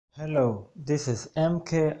Hello, this is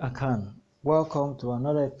MK Akan. Welcome to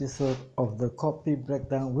another episode of the Copy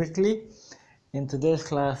Breakdown Weekly. In today's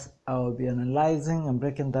class, I will be analyzing and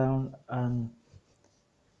breaking down a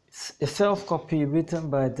self-copy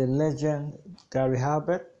written by the legend Gary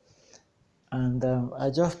Halbert. And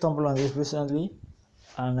I just stumbled on this recently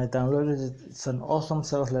and I downloaded it. It's an awesome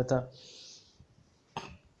sales letter.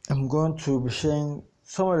 I'm going to be sharing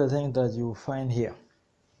some of the things that you will find here.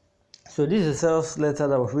 So this is a sales letter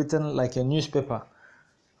that was written like a newspaper,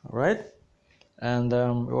 all right? And it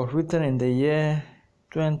was written in the year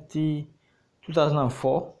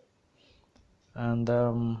 2004, and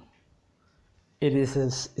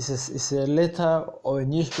it's a letter or a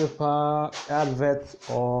newspaper advert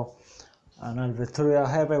or an advertorial,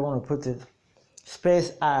 however you want to put it,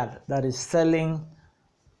 space ad that is selling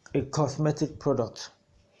a cosmetic product.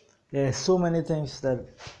 There are so many things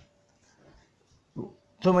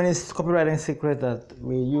so many copywriting secrets that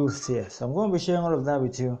we use here. So I'm going to be sharing all of that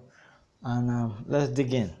with you, and let's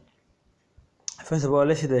dig in. First of all,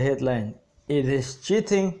 let's see the headline. It is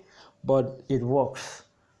cheating, but it works.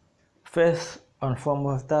 First and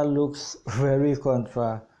foremost, that looks very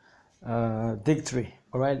contradictory.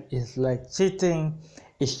 All right, it's like cheating.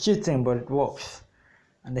 It's cheating, but it works.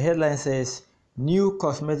 And the headline says, "New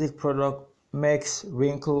cosmetic product makes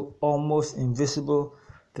wrinkle almost invisible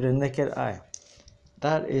to the naked eye."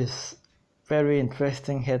 That is very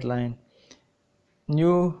interesting headline.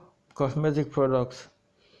 New cosmetic products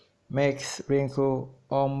makes wrinkle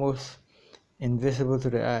almost invisible to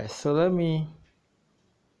the eye. So let me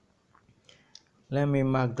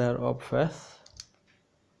mark that up first.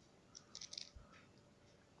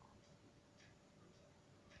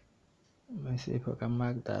 Let me see if I can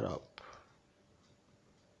mark that up.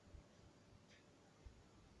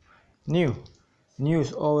 New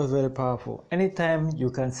is always very powerful. Anytime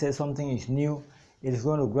you can say something is new, it is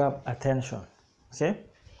going to grab attention. Okay?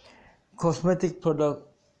 Cosmetic product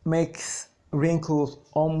makes wrinkles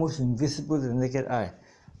almost invisible to the naked eye.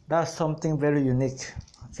 That's something very unique.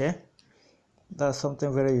 Okay? That's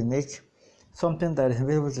something very unique. Something that is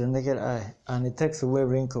invisible to the naked eye, and it takes away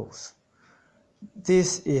wrinkles.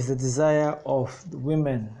 This is the desire of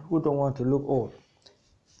women who don't want to look old.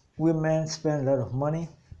 Women spend a lot of money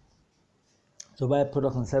to buy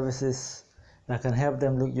products and services that can help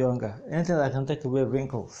them look younger. Anything that can take away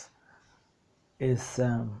wrinkles is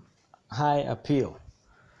high appeal.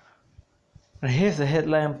 And here's the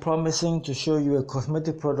headline promising to show you a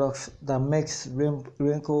cosmetic product that makes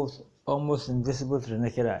wrinkles almost invisible to the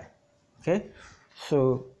naked eye. Okay,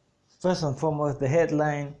 so first and foremost, the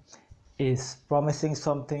headline is promising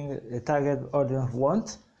something the target audience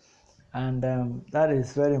wants, and that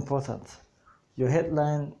is very important. Your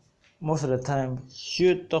headline most of the time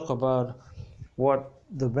should talk about what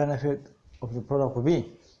the benefit of the product will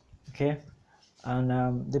be. Okay, and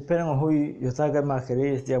depending on who your target market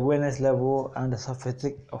is, the awareness level and the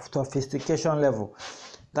sophistication level,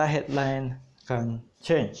 that headline can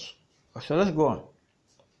change. So let's go on.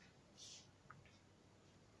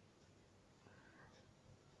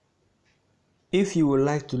 If you would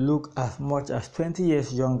like to look as much as 20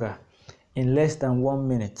 years younger in less than 1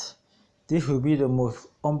 minute, this will be the most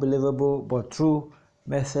unbelievable but true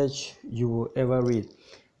message you will ever read.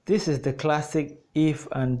 This is the classic if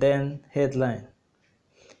and then headline.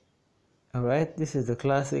 All right, this is the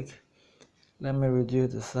classic. Let me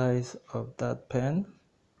reduce the size of that pen.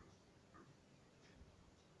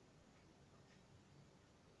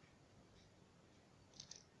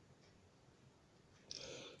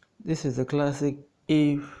 This is the classic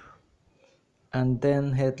if and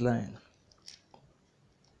then headline.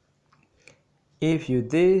 If you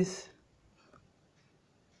this,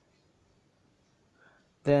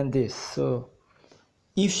 then this. So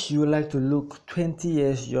if you like to look 20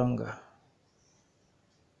 years younger,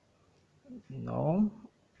 no,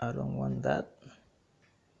 I don't want that.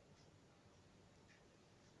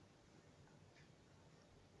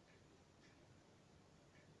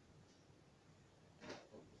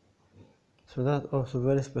 So that's also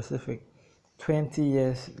very specific. 20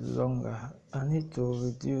 years longer. I need to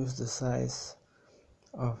reduce the size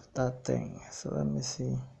of that thing. So let me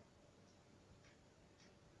see.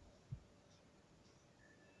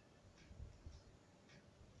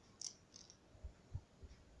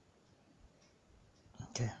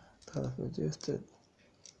 Okay, that's reduced it.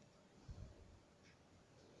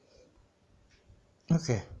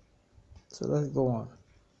 Okay, so let's go on.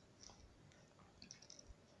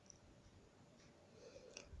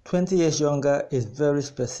 20 years younger is very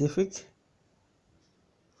specific.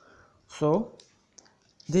 So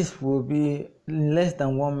this will be in less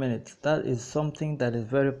than 1 minute. That is something that is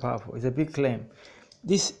very powerful. It's a big claim.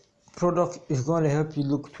 This product is going to help you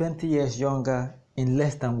look 20 years younger in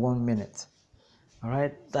less than 1 minute. All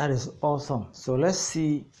right, that is awesome. So let's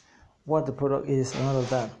see what the product is and all of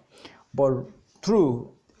that. But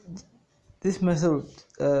through this message,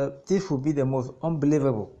 this will be the most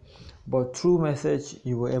unbelievable but true message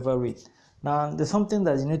you will ever read. Now, there's something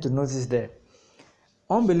that you need to notice there.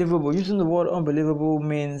 Unbelievable, using the word unbelievable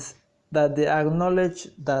means that they acknowledge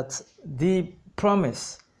that the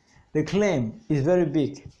promise, the claim is very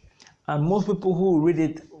big, and most people who read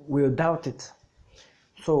it will doubt it.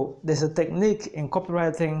 So there's a technique in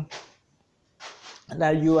copywriting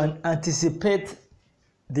that you anticipate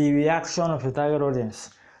the reaction of your target audience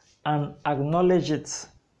and acknowledge it.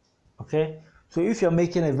 Okay, so if you're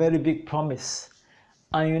making a very big promise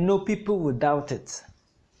and you know people will doubt it,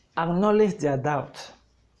 acknowledge their doubt.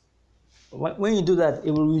 When you do that,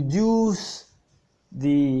 it will reduce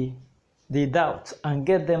the doubt and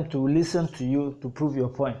get them to listen to you to prove your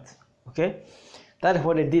point. Okay, that is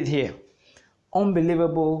what they did here.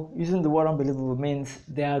 Unbelievable, using the word unbelievable means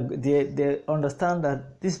they understand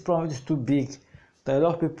that this promise is too big, that a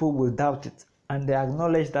lot of people will doubt it, and they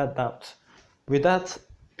acknowledge that doubt. With that,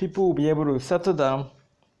 people will be able to settle down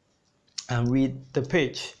and read the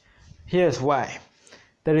page. Here's why.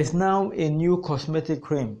 There is now a new cosmetic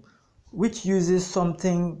cream which uses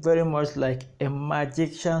something very much like a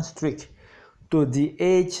magician's trick to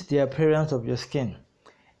de-age the appearance of your skin.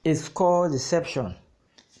 It's called deception.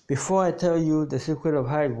 Before I tell you the secret of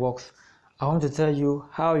how it works, I want to tell you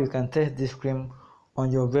how you can test this cream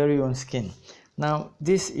on your very own skin. Now,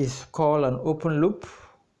 this is called an open loop.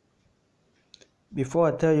 Before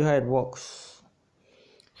I tell you how it works,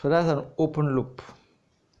 so that's an open loop,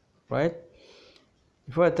 right?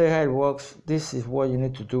 Before I tell you how it works, this is what you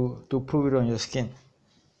need to do to prove it on your skin.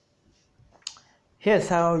 Here's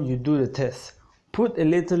how you do the test. Put a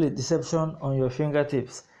little deception on your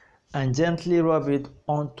fingertips and gently rub it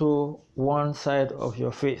onto one side of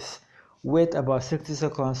your face. Wait about 60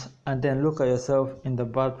 seconds and then look at yourself in the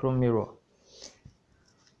bathroom mirror.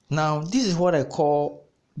 Now, this is what I call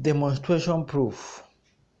demonstration proof.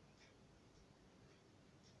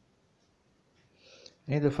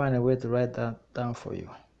 I need to find a way to write that down for you.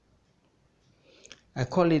 I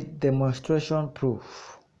call it demonstration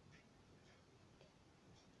proof.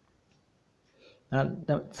 Now,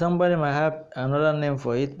 somebody might have another name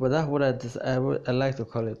for it, but that's what I like to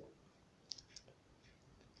call it.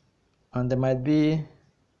 And there might be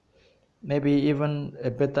maybe even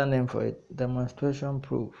a better name for it, demonstration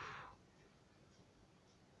proof.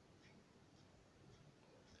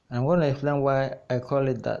 I'm going to explain why I call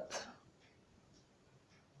it that.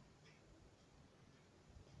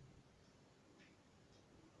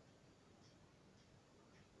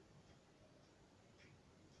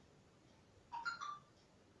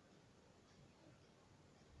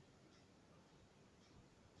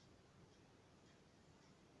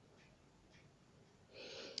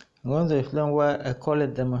 I'm going to explain why I call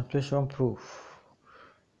it demonstration proof.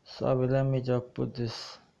 So let me just put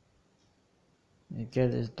this and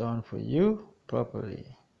get this done for you properly.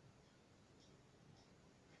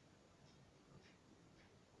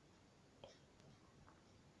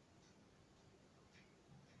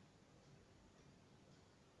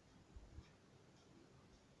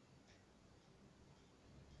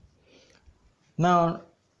 Now,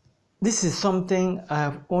 this is something I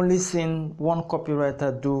have only seen one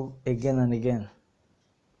copywriter do again and again.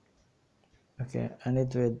 Okay, I need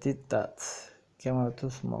to edit that. Came out too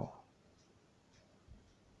small.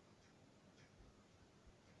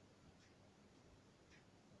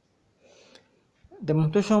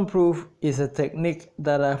 Demonstration proof is a technique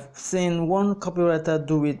that I've seen one copywriter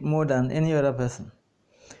do it more than any other person.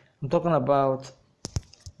 I'm talking about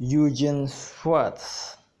Eugene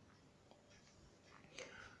Schwartz.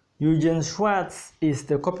 Eugene Schwartz is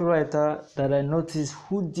the copywriter that I noticed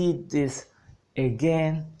who did this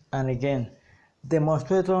again and again.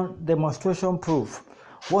 Demonstration proof.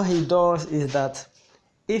 What he does is that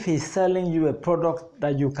if he's selling you a product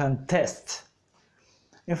that you can test,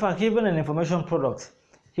 in fact, even an information product,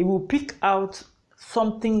 he will pick out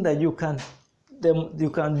something that you can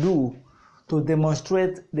do to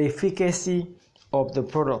demonstrate the efficacy of the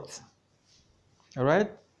product. All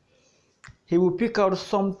right? He will pick out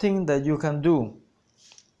something that you can do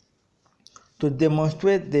to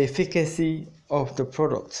demonstrate the efficacy of the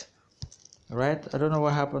product. All right? I don't know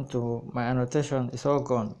what happened to my annotation. It's all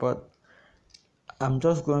gone, but I'm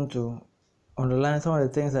just going to underline some of the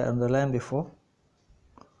things I underlined before.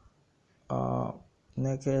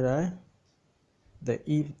 Naked eye, the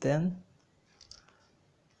if then,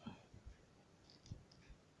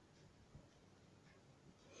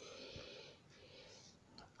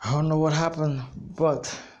 I don't know what happened,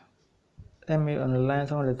 but let me underline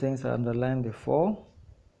some of the things I underlined before.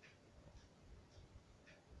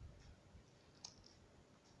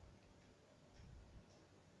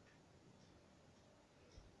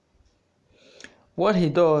 What he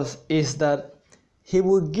does is that he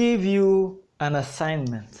will give you an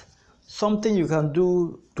assignment, something you can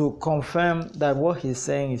do to confirm that what he's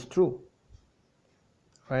saying is true.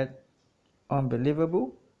 Right?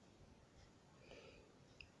 Unbelievable.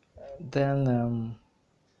 Then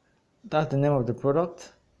that's the name of the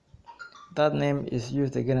product. That name is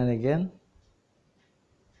used again and again.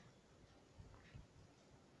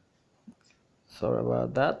 Sorry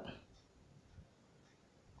about that.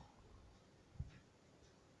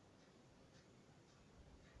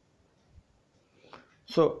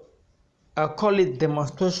 So I call it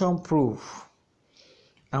demonstration proof.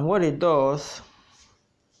 And what it does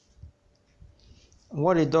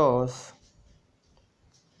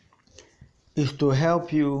is to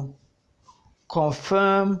help you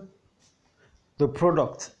confirm the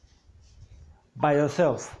product by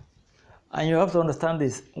yourself. And you have to understand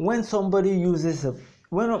this. When somebody uses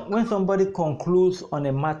when somebody concludes on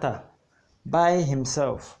a matter by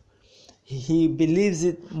himself, he believes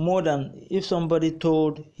it more than if somebody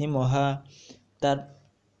told him or her that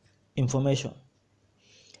information.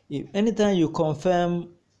 If anytime you confirm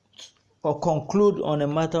or conclude on a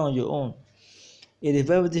matter on your own, it is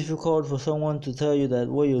very difficult for someone to tell you that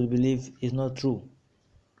what you believe is not true.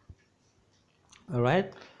 All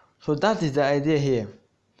right? So that is the idea here.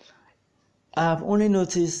 I have only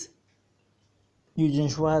noticed Eugene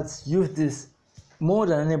Schwartz use this more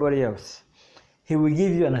than anybody else. He will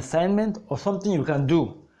give you an assignment or something you can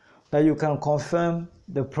do that you can confirm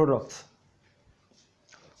the product.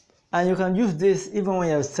 And you can use this even when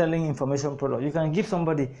you're selling information product. You can give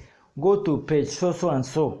somebody, go to page so and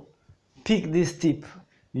so, pick this tip,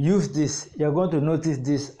 use this, you're going to notice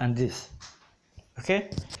this and this. Okay?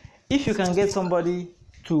 If you can get somebody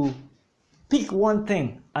to pick one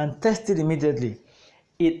thing and test it immediately,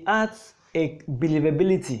 it adds a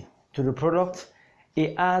believability to the product,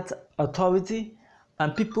 it adds authority,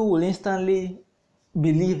 and people will instantly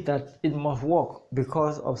believe that it must work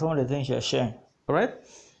because of some of the things you're sharing. All right?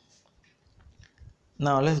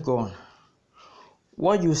 Now let's go on.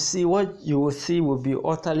 What you will see will be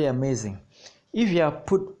utterly amazing. If you have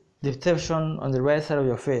put deception on the right side of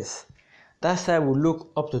your face, that side will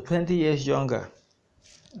look up to 20 years younger.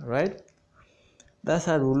 All right? That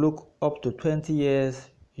side will look up to 20 years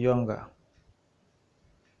younger.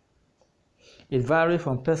 It varies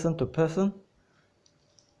from person to person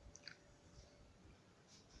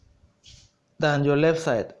than your left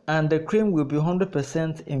side, and the cream will be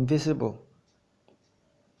 100% invisible.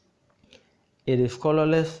 It is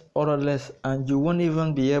colorless, odorless, and you won't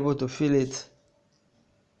even be able to feel it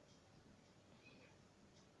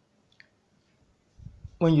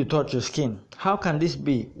when you touch your skin. How can this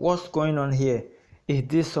be? What's going on here? Is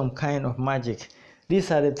this some kind of magic?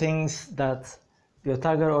 These are the things that your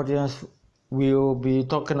target audience will be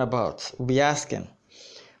talking about, will be asking.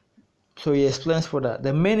 So he explains for that.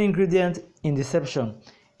 The main ingredient in deception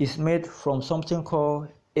is made from something called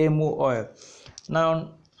emu oil.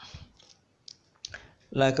 Now,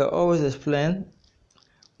 like I always explain,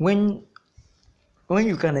 when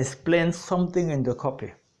you can explain something in the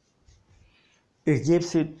copy, it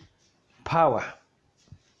gives it power,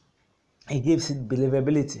 it gives it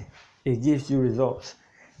believability, it gives you results.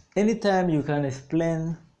 Anytime you can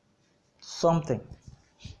explain something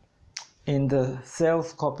in the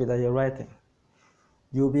sales copy that you're writing,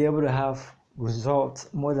 you'll be able to have results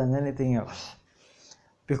more than anything else.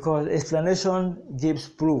 Because explanation gives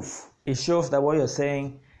proof. It shows that what you're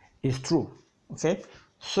saying is true. Okay?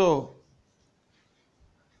 So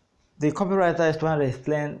the copywriter is trying to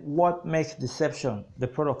explain what makes deception, the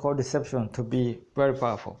product called deception, to be very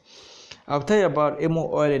powerful. I'll tell you about emu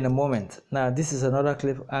oil in a moment. Now, this is another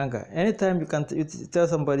cliffhanger. Anytime you can tell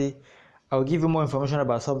somebody, I'll give you more information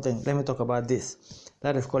about something, let me talk about this.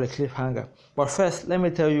 That is called a cliffhanger. But first, let me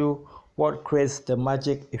tell you what creates the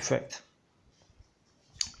magic effect.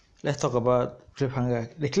 Let's talk about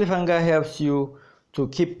cliffhanger. The cliffhanger helps you to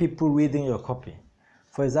keep people reading your copy.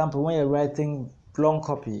 For example, when you're writing long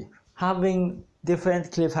copy, having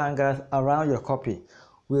different cliffhangers around your copy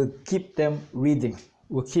will keep them reading.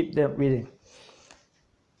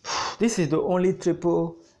 This is the only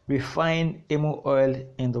triple refined emu oil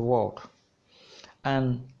in the world,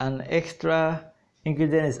 and an extra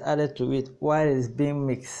ingredient is added to it while it is being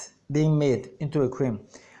made into a cream.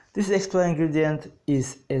 This extra ingredient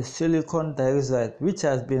is a silicon dioxide which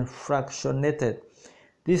has been fractionated.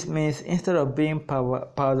 This means instead of being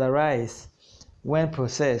powderized, when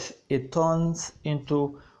processed, it turns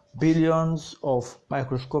into billions of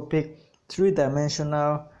microscopic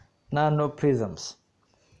three-dimensional nanoprisms.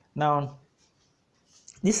 Now,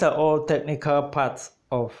 these are all technical parts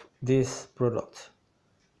of this product.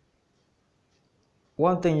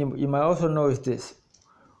 One thing you might also know is this: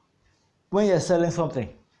 when you're selling something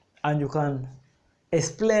and you can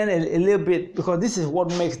explain a little bit, because this is what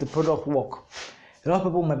makes the product work. A lot of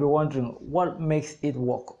people might be wondering, what makes it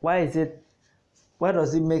work? Why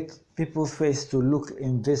does it make people's face to look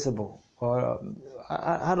invisible? Or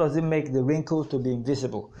how does it make the wrinkles to be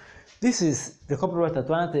invisible? This is the copywriter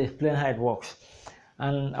trying to explain how it works.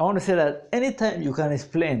 And I want to say that anytime you can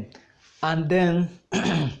explain, and then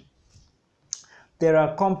there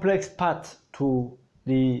are complex parts to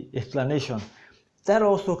the explanation, that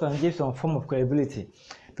also can give some form of credibility.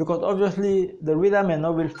 Because obviously the reader may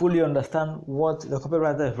not really fully understand what the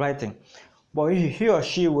copywriter is writing, but he or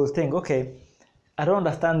she will think, okay, I don't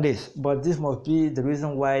understand this, but this must be the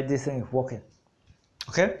reason why this thing is working.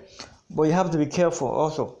 Okay? But you have to be careful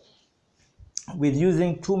also with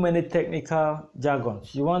using too many technical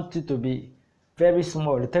jargons. You want it to be very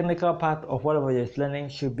small. The technical part of whatever you're explaining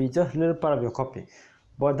should be just a little part of your copy.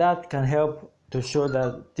 But that can help to show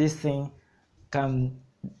that this thing can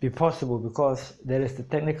be possible because there is the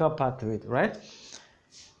technical part to it, right?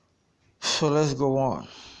 So let's go on.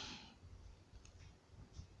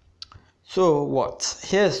 So what?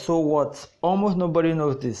 Here's so what. Almost nobody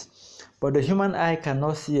knows this, but the human eye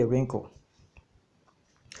cannot see a wrinkle.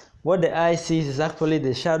 What the eye sees is actually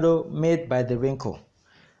the shadow made by the wrinkle.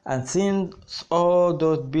 And seeing all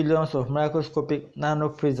those billions of microscopic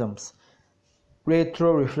nanoprisms,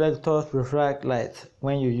 retroreflectors refract light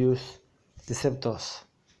when you use deceptors.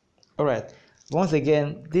 Alright, once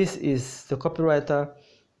again, this is the copywriter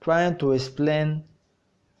trying to explain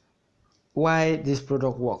why this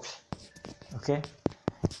product works. Okay?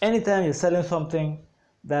 Anytime you're selling something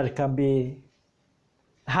that can be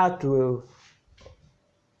hard to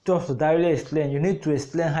just to directly explain, you need to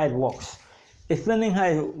explain how it works. Explaining how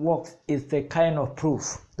it works is the kind of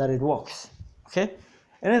proof that it works. Okay?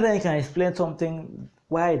 Anytime you can explain something,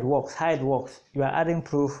 why it works, how it works, you are adding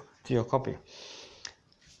proof to your copy.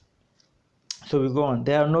 So we go on.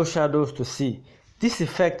 There are no shadows to see. This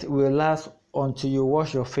effect will last until you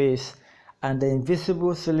wash your face and the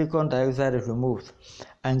invisible silicon dioxide is removed.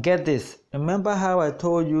 And get this, remember how I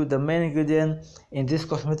told you the main ingredient in this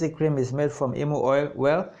cosmetic cream is made from emu oil?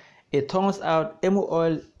 Well, it turns out emu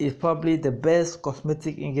oil is probably the best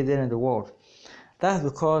cosmetic ingredient in the world. That's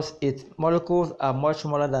because its molecules are much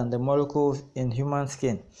smaller than the molecules in human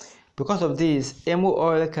skin. Because of this, emu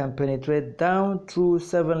oil can penetrate down through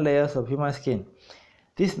 7 layers of human skin.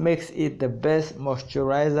 This makes it the best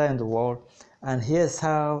moisturizer in the world. And here's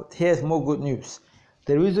more good news.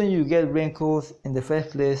 The reason you get wrinkles in the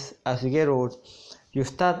first place as you get old, you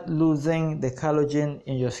start losing the collagen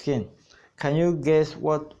in your skin. Can you guess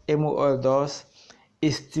what emu oil does?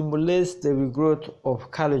 It stimulates the regrowth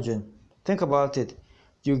of collagen. Think about it.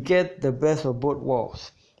 You get the best of both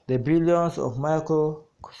worlds. The billions of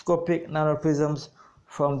microscopic nanoprisms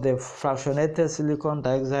from the fractionated silicon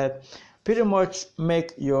dioxide pretty much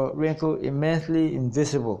make your wrinkle immensely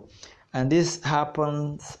invisible. And this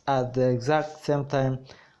happens at the exact same time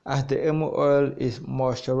as the emu oil is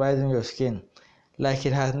moisturizing your skin, like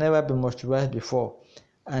it has never been moisturized before.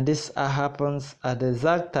 And this happens at the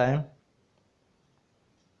exact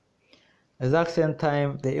same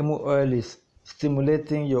time the emu oil is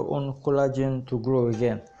stimulating your own collagen to grow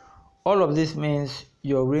again. All of this means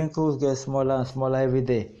your wrinkles get smaller and smaller every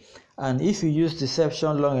day. And if you use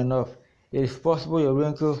deception long enough, it is possible your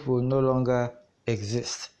wrinkles will no longer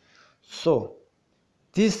exist. So,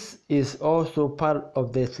 this is also part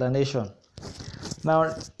of the explanation.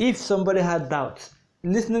 Now, if somebody had doubts,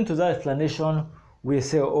 listening to that explanation will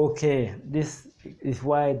say, okay, this is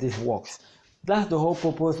why this works. That's the whole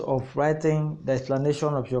purpose of writing the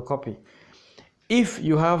explanation of your copy. If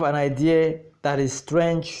you have an idea that is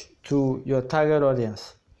strange to your target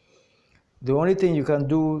audience, the only thing you can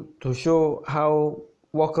do to show how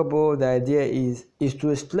workable the idea is to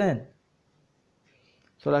explain.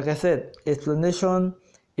 So like I said, explanation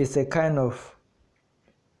is a kind of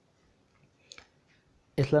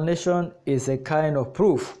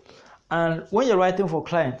proof. And when you're writing for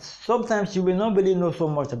clients, sometimes you will not really know so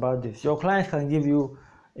much about this. Your clients can give you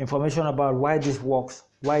information about why this works,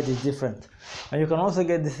 why it is different. And you can also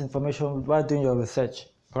get this information while doing your research.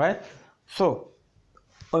 All right? So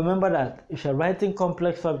remember that if you're writing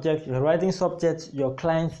complex subjects, you're writing subjects your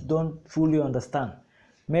clients don't fully understand,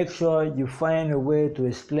 make sure you find a way to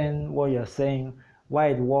explain what you're saying, why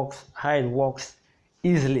it works, how it works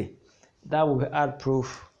easily. that will add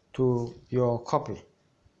proof to your copy.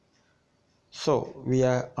 So we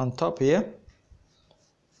are on top here.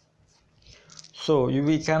 So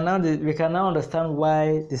we can now understand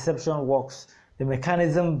why deception works, the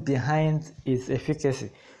mechanism behind its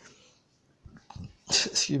efficacy.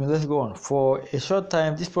 Excuse me, let's go on. For a short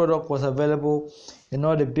time, this product was available in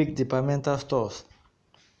all the big departmental stores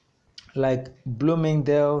like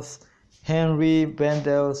Bloomingdale's, Henry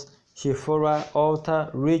Bendel's, Sephora, Ulta,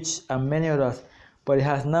 Rich, and many others. But it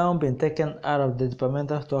has now been taken out of the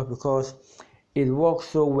departmental store because it worked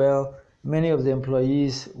so well. Many of the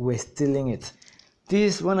employees were stealing it.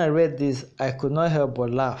 When I read this, I could not help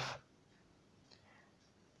but laugh.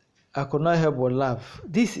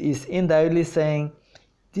 This is indirectly saying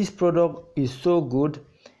this product is so good,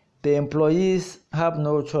 the employees have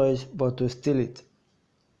no choice but to steal it.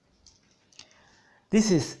 This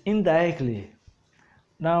is indirectly.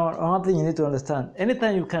 Now, another thing you need to understand,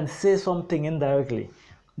 anytime you can say something indirectly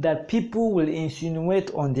that people will insinuate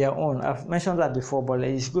on their own, I've mentioned that before, but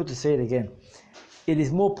it's good to say it again. It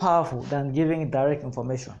is more powerful than giving direct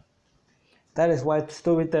information. That is why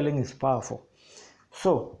storytelling is powerful.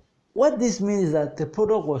 So, what this means is that the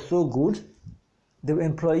product was so good, the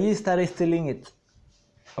employees started stealing it.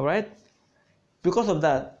 All right? Because of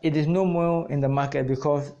that, it is no more in the market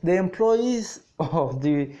because the employees of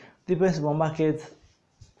the different supermarkets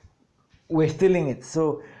were stealing it.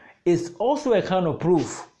 So, it's also a kind of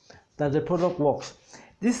proof that the product works.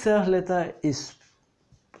 This sales letter is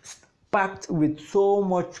packed with so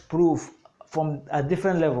much proof from at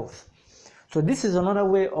different levels. So this is another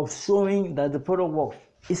way of showing that the product works.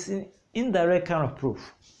 It's an indirect kind of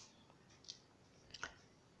proof.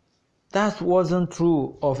 That wasn't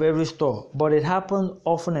true of every store, but it happened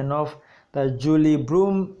often enough that Julie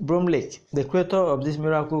Brumlake, the creator of this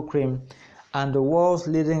miracle cream and the world's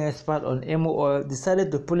leading expert on emu oil,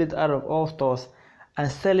 decided to pull it out of all stores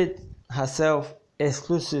and sell it herself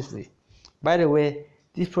exclusively. By the way,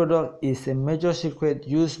 this product is a major secret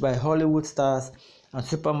used by Hollywood stars and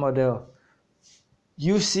supermodels.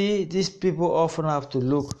 You see, these people often have to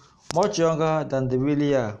look much younger than they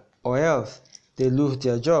really are, or else they lose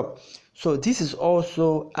their job. So this is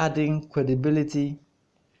also adding credibility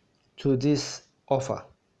to this offer.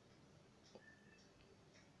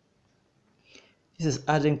 This is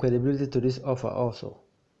adding credibility to this offer also.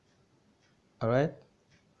 All right?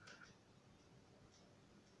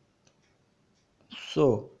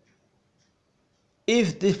 So,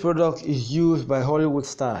 if this product is used by Hollywood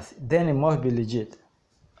stars, then it must be legit.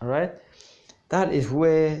 All right? That is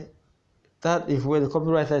where the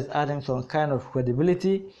copywriter is adding some kind of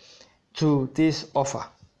credibility to this offer.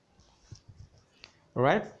 All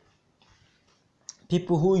right?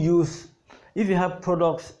 People who use, if you have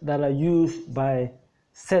products that are used by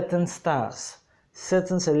certain stars,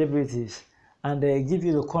 certain celebrities, and they give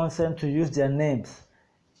you the consent to use their names,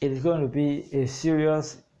 it is going to be a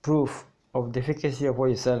serious proof of the efficacy of what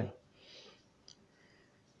you're selling.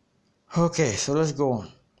 Okay, so let's go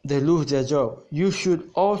on. They lose their job. You should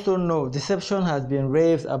also know deception has been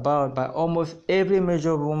raved about by almost every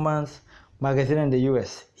major women's magazine in the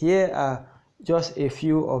US. Here are just a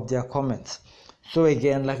few of their comments. So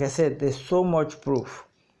again, like I said, there's so much proof.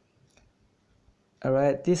 All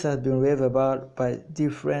right, this has been raved about by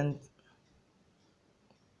different.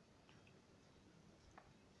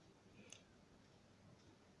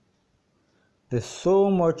 There's so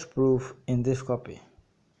much proof in this copy.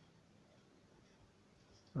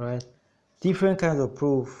 Right? Different kinds of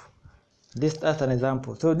proof. That's an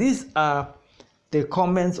example. So these are the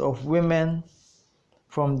comments of women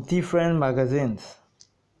from different magazines.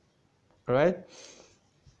 Right?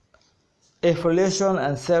 Exfoliation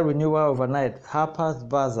and cell renewal overnight. Harper's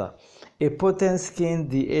Bazaar. A potent skin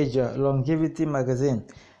de-ager. Longevity magazine.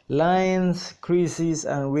 Lines, creases,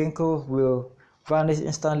 and wrinkles will vanish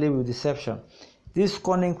instantly with deception. This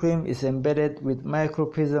cunning cream is embedded with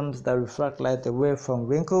microprisms that refract light away from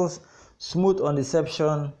wrinkles, smooth on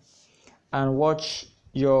deception, and watch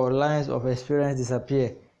your lines of experience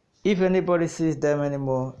disappear. If anybody sees them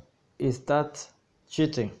anymore, is that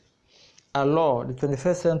cheating? Allure, the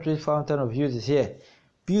 21st century fountain of youth, is here.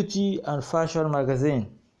 Beauty and Fashion magazine.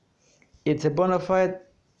 It's a bona fide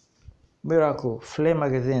miracle. Flame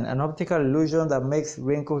magazine, an optical illusion that makes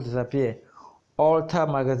wrinkles disappear.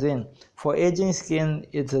 Ulta magazine. For aging skin,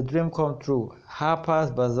 it's a dream come true. Harper's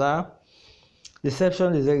Bazaar.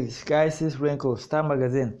 Deception disguises wrinkles. Star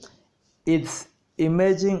magazine. It's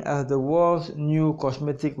emerging as the world's new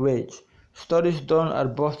cosmetic rage. Studies done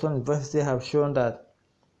at Boston University have shown that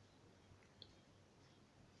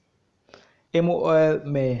emu oil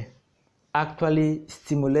may actually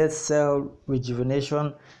stimulate cell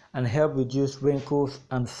rejuvenation and help reduce wrinkles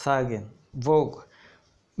and sagging. Vogue.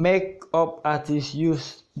 Makeup artists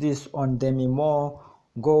use this on Demi Moore,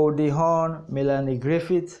 Goldie Hawn, Melanie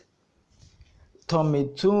Griffith, Tommy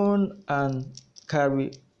Tune, and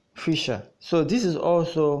Carrie Fisher. So this is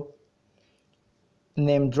also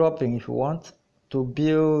name dropping if you want to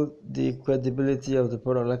build the credibility of the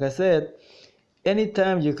product. Like I said,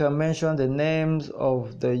 anytime you can mention the names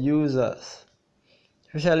of the users,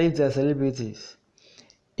 especially if they're celebrities,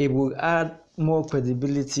 it will add more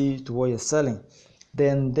credibility to what you're selling.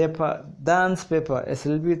 Then Dance Paper, a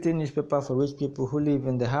celebrity newspaper for rich people who live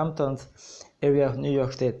in the Hamptons area of New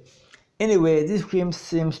York State. Anyway, this cream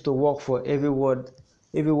seems to work for everyone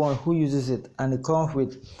who uses it, and it comes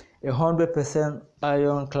with 100%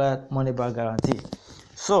 ironclad money back guarantee.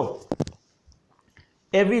 So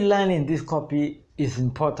every line in this copy is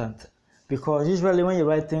important, because usually when you're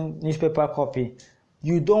writing newspaper copy,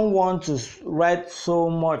 you don't want to write so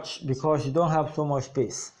much because you don't have so much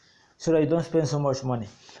space, so that you don't spend so much money.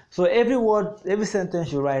 So every word, every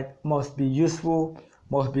sentence you write must be useful,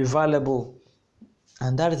 must be valuable,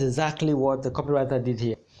 and that is exactly what the copywriter did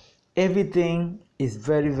here. Everything is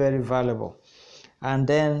very, very valuable. And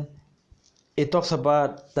then it talks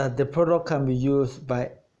about that the product can be used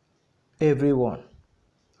by everyone.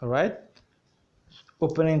 All right,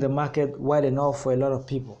 opening the market wide enough for a lot of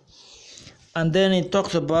people. And then it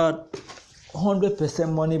talks about 100%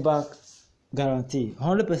 money back guarantee,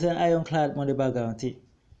 100% ironclad money back guarantee.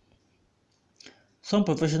 Some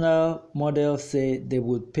professional models say they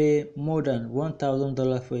would pay more than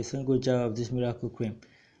 $1,000 for a single jar of this miracle cream,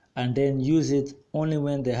 and then use it only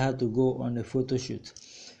when they have to go on a photo shoot.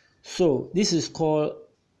 So this is called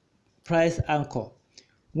price anchor.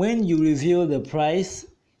 When you reveal the price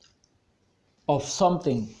of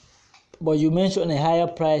something, but you mention a higher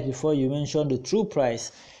price before you mention the true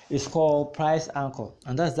price, it's called price anchor,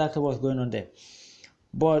 and that's exactly what's going on there.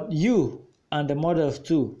 But you and the models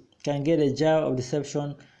too can get a jar of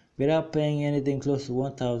deception without paying anything close to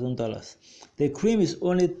 $1,000. The cream is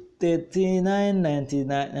only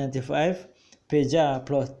 $39.95 per jar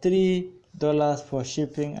plus $3 for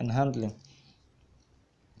shipping and handling.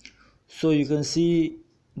 So you can see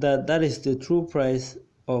that that is the true price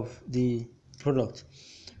of the product.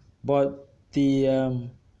 But the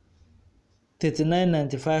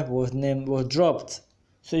 $39.95 was dropped.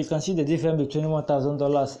 So you can see the difference between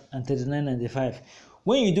 $1,000 and $39.95.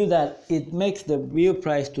 When you do that, it makes the real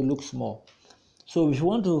price to look small. So if you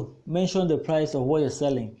want to mention the price of what you're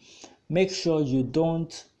selling, make sure you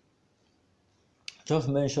don't just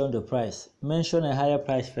mention the price. Mention a higher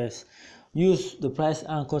price first. Use the price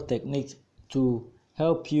anchor technique to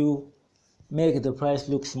help you make the price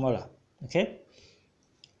look smaller. Okay?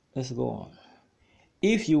 Let's go on.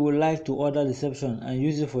 If you would like to order deception and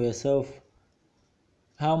use it for yourself,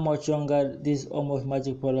 how much younger this almost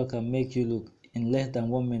magic product can make you look in less than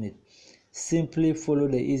 1 minute. Simply follow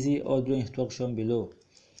the easy ordering instruction below.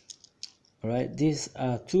 Alright, these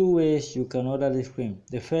are two ways you can order this cream.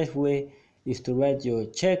 The first way is to write your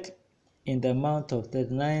check in the amount of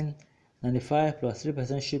 $39.95 plus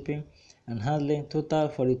 3% shipping and handling, total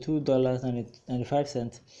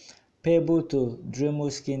 $42.95, payable to Dremel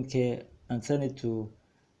Skincare, and send it to,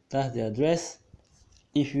 that's the address.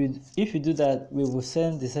 If you do that, we will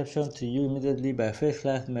send deception to you immediately by first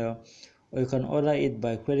class mail, or you can order it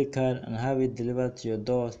by credit card and have it delivered to your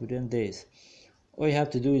doors within days. All you have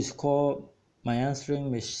to do is call my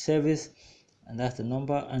answering service, and that's the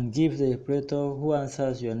number, and give the operator who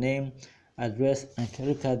answers your name, address, and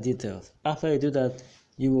credit card details. After you do that,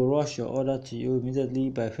 you will rush your order to you immediately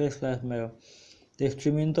by first class mail. There's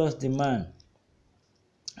tremendous demand,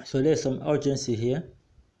 so there's some urgency here.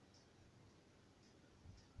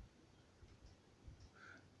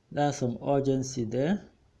 There's some urgency there.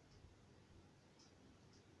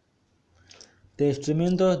 There's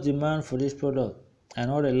tremendous demand for this product and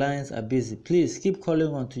all the lines are busy. Please keep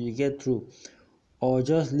calling until you get through, or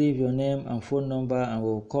just leave your name and phone number and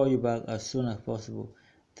we'll call you back as soon as possible.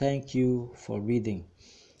 Thank you for reading.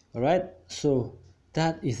 Alright, so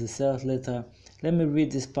that is the sales letter. Let me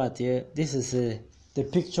read this part here. This is the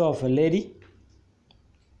picture of a lady,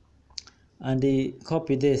 and the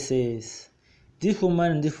copy there says, this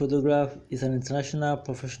woman in this photograph is an international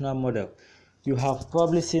professional model. You have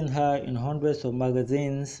probably seen her in hundreds of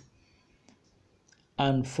magazines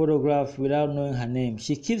and photographs without knowing her name.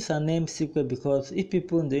 She keeps her name secret because if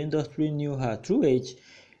people in the industry knew her true age,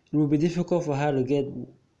 it would be difficult for her to get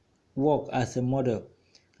work as a model.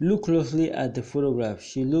 Look closely at the photograph.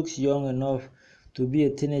 She looks young enough to be a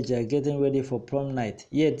teenager getting ready for prom night.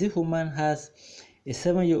 Yet this woman has a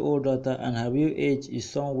 7-year-old daughter and her real age is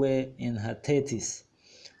somewhere in her 30s.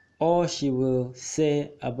 All she will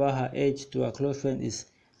say about her age to her close friend is,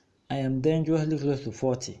 "I am dangerously close to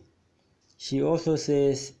 40. She also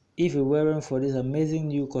says, "If it weren't for this amazing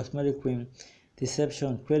new cosmetic cream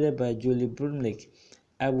deception created by Julie Brunlake,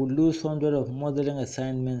 I would lose hundreds of modeling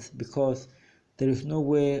assignments because there is no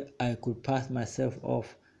way I could pass myself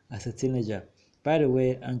off as a teenager." By the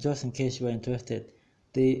way, and just in case you are interested,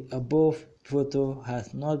 the above photo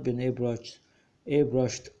has not been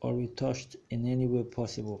airbrushed or retouched in any way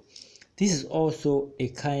possible. This is also a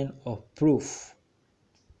kind of proof.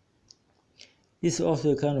 This is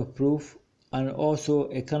also a kind of proof and also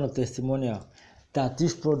a kind of testimonial that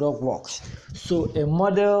this product works. So a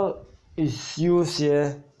model is used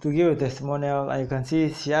here to give a testimonial, and you can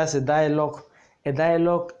see she has a dialogue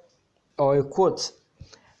or a quote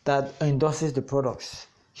that endorses the products.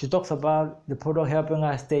 She talks about the product helping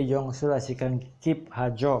her stay young so that she can keep her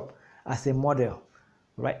job as a model,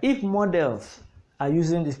 right? If models are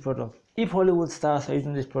using this product, if Hollywood stars are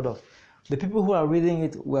using this product, the people who are reading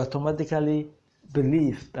it will automatically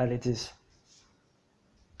believe that it is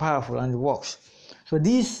powerful and it works. So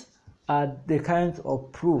these are the kinds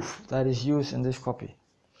of proof that is used in this copy.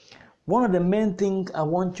 One of the main things I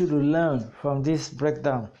want you to learn from this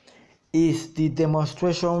breakdown is the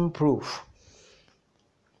demonstration proof.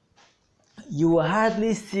 You will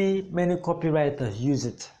hardly see many copywriters use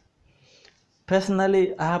it.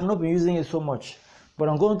 Personally, I have not been using it so much, but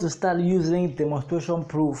I'm going to start using demonstration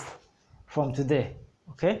proof from today.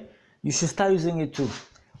 Okay? You should start using it too.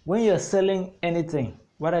 When you're selling anything,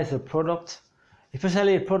 whether it's a product,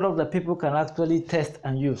 especially a product that people can actually test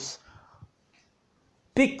and use,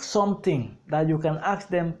 pick something that you can ask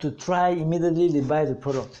them to try immediately they buy the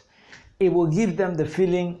product. It will give them the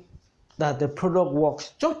feeling that the product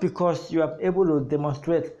works just because you are able to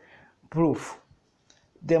demonstrate proof.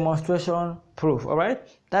 Demonstration proof, all right?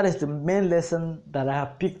 That is the main lesson that I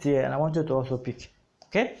have picked here, and I want you to also pick,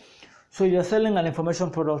 okay? So you're selling an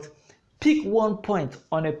information product, pick one point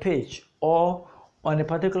on a page or on a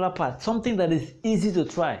particular part, something that is easy to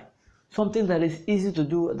try, something that is easy to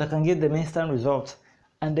do that can give them instant results,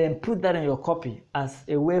 and then put that in your copy as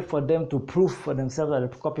a way for them to prove for themselves that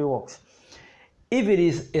the copy works. If it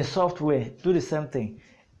is a software, do the same thing.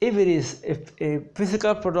 If it is a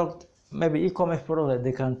physical product, maybe e-commerce product that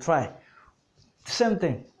they can try, same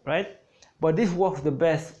thing, right? But this works the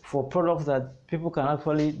best for products that people can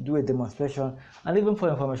actually do a demonstration, and even for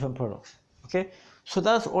information products, okay? So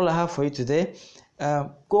that's all I have for you today.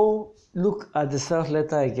 Go look at the sales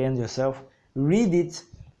letter again yourself, read it,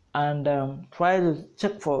 and try to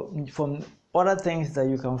check from other things that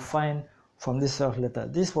you can find from this sales letter.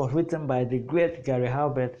 This was written by the great Gary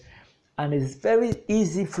Halbert, and it's very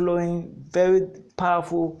easy flowing, very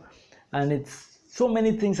powerful, and it's so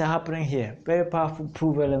many things are happening here. Very powerful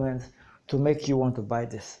proof elements to make you want to buy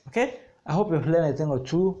this. Okay, I hope you've learned a thing or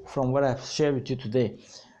two from what I've shared with you today.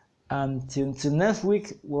 Till next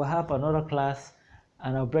week, we'll have another class,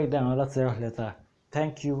 and I'll break down another sales letter.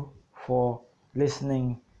 Thank you for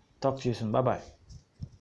listening. Talk to you soon. Bye bye.